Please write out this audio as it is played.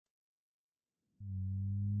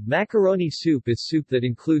Macaroni soup is soup that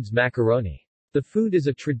includes macaroni. The food is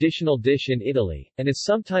a traditional dish in Italy, and is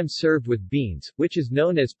sometimes served with beans, which is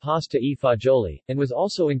known as pasta e fagioli, and was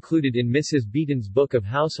also included in Mrs. Beeton's Book of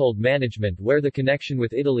Household Management where the connection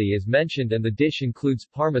with Italy is mentioned and the dish includes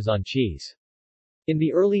Parmesan cheese. In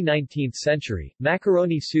the early 19th century,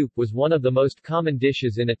 macaroni soup was one of the most common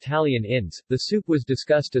dishes in Italian inns. The soup was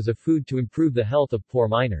discussed as a food to improve the health of poor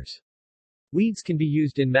miners. Weeds can be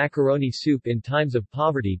used in macaroni soup in times of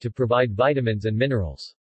poverty to provide vitamins and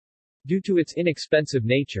minerals. Due to its inexpensive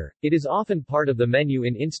nature, it is often part of the menu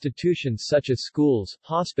in institutions such as schools,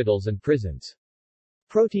 hospitals and prisons.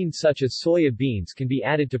 Proteins such as soya beans can be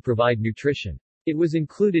added to provide nutrition. It was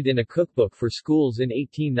included in a cookbook for schools in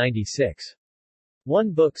 1896.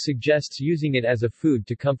 One book suggests using it as a food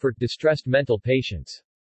to comfort distressed mental patients.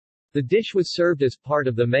 The dish was served as part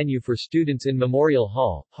of the menu for students in Memorial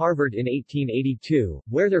Hall, Harvard in 1882,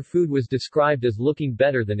 where their food was described as looking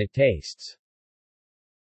better than it tastes.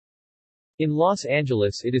 In Los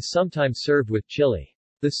Angeles it is sometimes served with chili.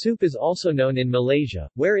 The soup is also known in Malaysia,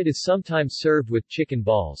 where it is sometimes served with chicken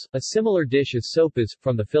balls. A similar dish is sopas,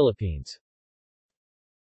 from the Philippines.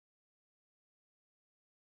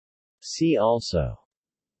 See also: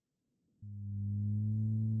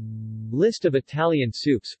 List of Italian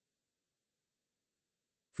soups,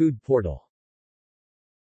 Food portal.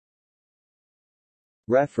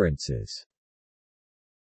 References.